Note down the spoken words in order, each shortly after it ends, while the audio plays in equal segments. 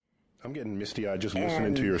I'm getting misty-eyed just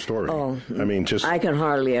listening to your story. I can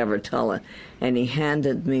hardly ever tell it. And he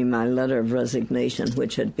handed me my letter of resignation,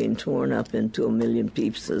 which had been torn up into a million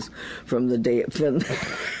pieces from the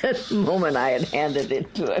moment I had handed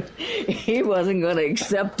it to him. He wasn't going to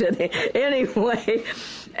accept it anyway.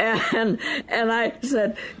 And I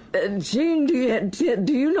said, Gene, do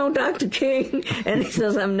you know Dr. King? And he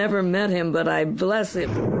says, I've never met him, but I bless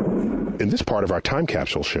him. In this part of our time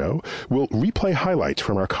capsule show, we'll replay highlights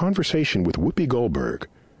from our conversation with Whoopi Goldberg.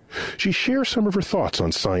 She shares some of her thoughts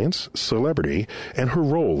on science, celebrity, and her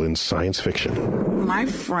role in science fiction. My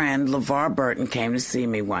friend LeVar Burton came to see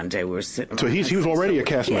me one day. We were sitting. So he was already a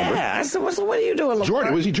cast member. Yeah. I said, well, so what are you doing, LeVar?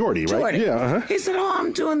 Jordy, was he Jordy, right? Jordy. Yeah. Uh-huh. He said,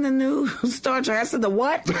 I'm doing the new Star Trek. I said, the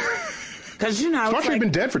what? Because, Star Trek had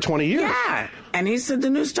been dead for 20 years. Yeah. And he said,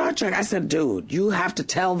 the new Star Trek. I said, dude, you have to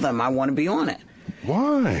tell them I want to be on it.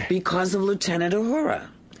 Why? Because of Lieutenant Uhura.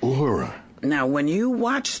 Uhura. Now, when you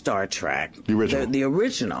watch Star Trek, the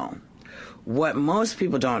original, what most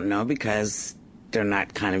people don't know, because they're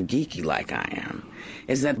not kind of geeky like I am,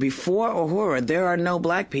 is that before Uhura, there are no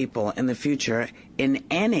black people in the future in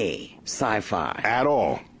any sci-fi. At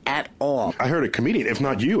all. At all. I heard a comedian, if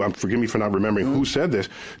not you, forgive me for not remembering who said this,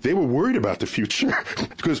 they were worried about the future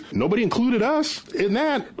because nobody included us in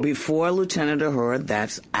that. Before Lieutenant Uhura,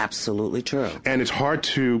 that's absolutely true. And it's hard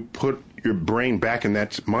to put your brain back in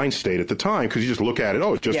that mind state at the time because you just look at it,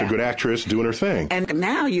 it's just a good actress doing her thing. And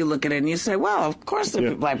now you look at it and you say, well, of course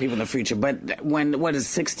there are black people in the future, but what is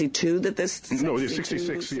 62 that this? No, it's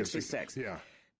 66. 66. Yeah.